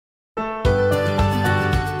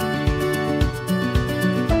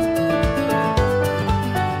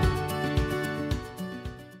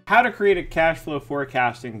How to create a cash flow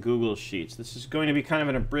forecast in Google Sheets. This is going to be kind of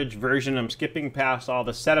an abridged version. I'm skipping past all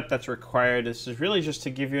the setup that's required. This is really just to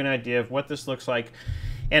give you an idea of what this looks like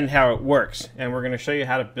and how it works. And we're going to show you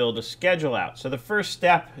how to build a schedule out. So the first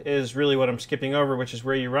step is really what I'm skipping over, which is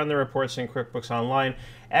where you run the reports in QuickBooks Online,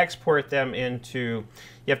 export them into,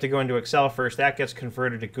 you have to go into Excel first. That gets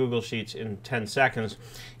converted to Google Sheets in 10 seconds.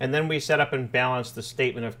 And then we set up and balance the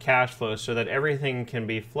statement of cash flow so that everything can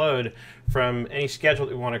be flowed from any schedule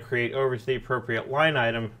that we want to create over to the appropriate line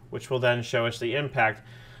item, which will then show us the impact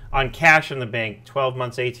on cash in the bank 12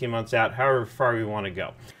 months, 18 months out, however far we want to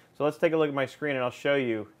go. So let's take a look at my screen and I'll show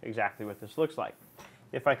you exactly what this looks like.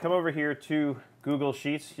 If I come over here to Google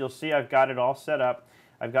Sheets, you'll see I've got it all set up.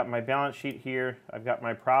 I've got my balance sheet here. I've got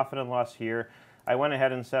my profit and loss here. I went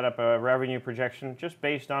ahead and set up a revenue projection just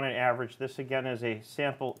based on an average. This again is a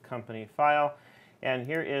sample company file. And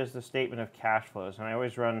here is the statement of cash flows. And I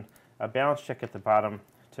always run a balance check at the bottom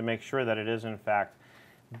to make sure that it is in fact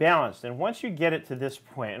balanced. And once you get it to this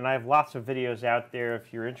point, and I have lots of videos out there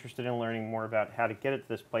if you're interested in learning more about how to get it to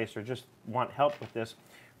this place or just want help with this,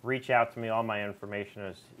 reach out to me. All my information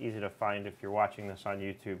is easy to find if you're watching this on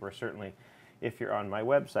YouTube or certainly if you're on my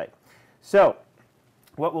website. So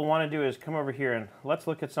what we'll want to do is come over here and let's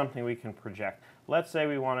look at something we can project. Let's say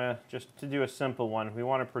we want to, just to do a simple one, we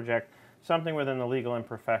want to project something within the legal and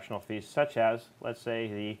professional fees, such as, let's say,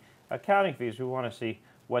 the accounting fees. We want to see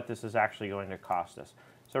what this is actually going to cost us.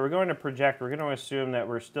 So we're going to project, we're going to assume that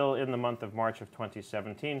we're still in the month of March of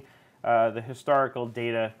 2017. The historical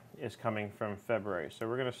data is coming from February. So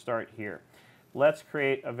we're going to start here. Let's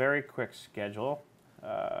create a very quick schedule.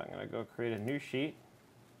 I'm going to go create a new sheet.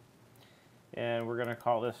 And we're going to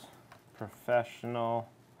call this Professional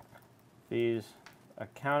Fees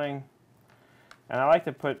Accounting. And I like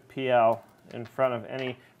to put PL in front of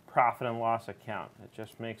any profit and loss account. It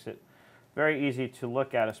just makes it very easy to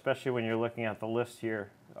look at, especially when you're looking at the list here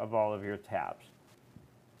of all of your tabs.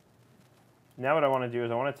 Now what I want to do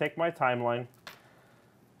is I want to take my timeline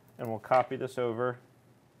and we'll copy this over.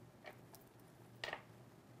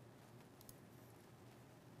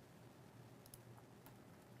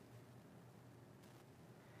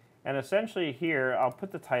 And essentially here I'll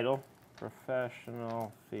put the title,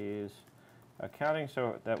 Professional Fees Accounting,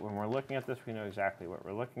 so that when we're looking at this we know exactly what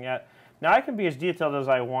we're looking at. Now I can be as detailed as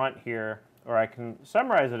I want here, or I can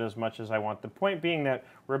summarize it as much as I want. The point being that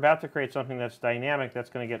we're about to create something that's dynamic that's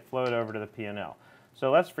going to get flowed over to the P&L.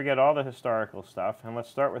 So let's forget all the historical stuff and let's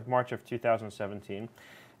start with March of 2017.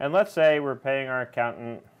 And let's say we're paying our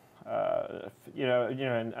accountant,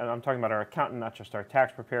 and I'm talking about our accountant, not just our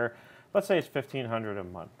tax preparer. Let's say it's $1,500 a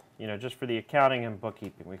month, just for the accounting and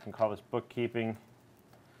bookkeeping. We can call this bookkeeping.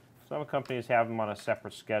 Some companies have them on a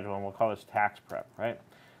separate schedule and we'll call this tax prep, right?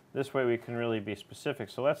 This way we can really be specific.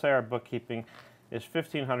 So let's say our bookkeeping is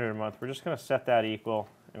 $1,500 a month. We're just going to set that equal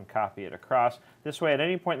and copy it across. This way at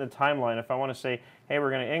any point in the timeline, if I want to say, hey, we're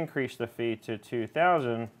going to increase the fee to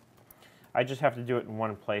 $2,000, I just have to do it in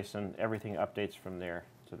one place and everything updates from there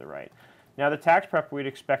to the right. Now the tax prep we'd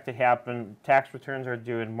expect to happen, tax returns are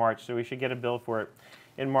due in March, so we should get a bill for it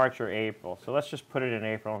in March or April. So let's just put it in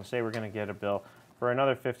April and say we're going to get a bill for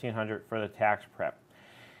another $1,500 for the tax prep.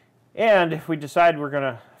 And if we decide we're going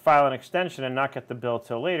to file an extension and not get the bill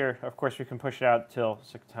till later, of course we can push it out till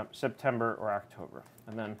September or October.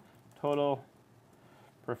 And then total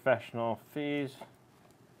professional fees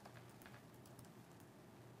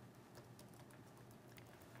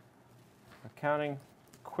accounting,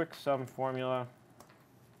 quick sum formula,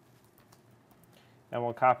 and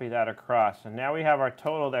we'll copy that across. And now we have our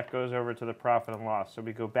total that goes over to the profit and loss. So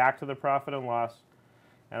we go back to the profit and loss,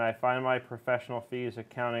 and I find my professional fees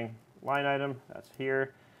accounting line item. That's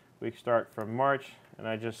here. We start from March, and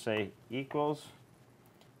I just say equals.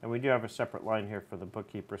 And we do have a separate line here for the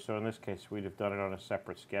bookkeeper. So in this case, we'd have done it on a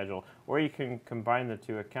separate schedule. Or you can combine the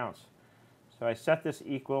two accounts. So I set this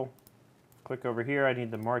equal. Click over here. I need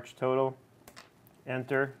the March total.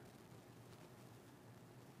 Enter.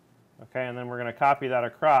 Okay, and then we're going to copy that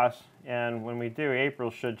across. And when we do, April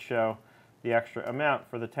should show the extra amount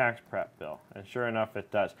for the tax prep bill. And sure enough, it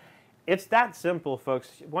does. It's that simple,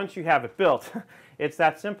 folks. Once you have it built, it's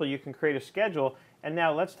that simple. You can create a schedule. And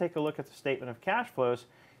now let's take a look at the statement of cash flows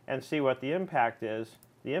and see what the impact is.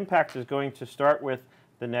 The impact is going to start with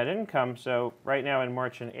the net income. So right now in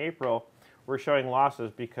March and April, we're showing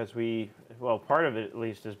losses because part of it at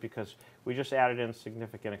least is because we just added in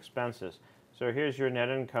significant expenses. So here's your net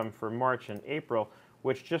income for March and April,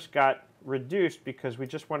 which just got reduced because we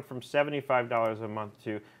just went from $75 a month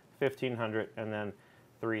to $1,500 and then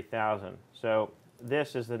 $3,000. So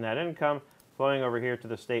this is the net income flowing over here to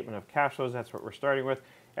the statement of cash flows. That's what we're starting with.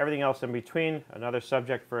 Everything else in between, another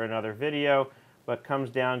subject for another video, but comes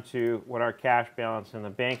down to what our cash balance in the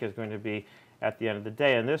bank is going to be at the end of the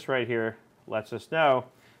day. And this right here lets us know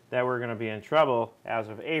that we're going to be in trouble as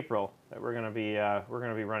of April, that we're going to be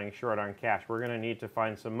running short on cash. We're going to need to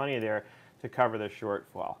find some money there to cover the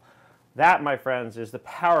shortfall. That, my friends, is the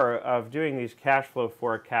power of doing these cash flow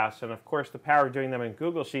forecasts. And of course, the power of doing them in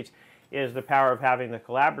Google Sheets is the power of having the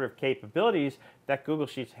collaborative capabilities that Google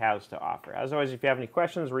Sheets has to offer. As always, if you have any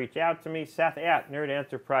questions, reach out to me,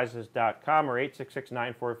 Seth@nerdenterprises.com or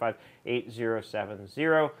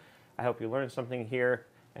 866-945-8070. I hope you learned something here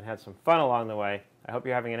and had some fun along the way. I hope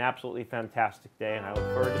you're having an absolutely fantastic day, and I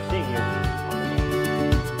look forward to seeing you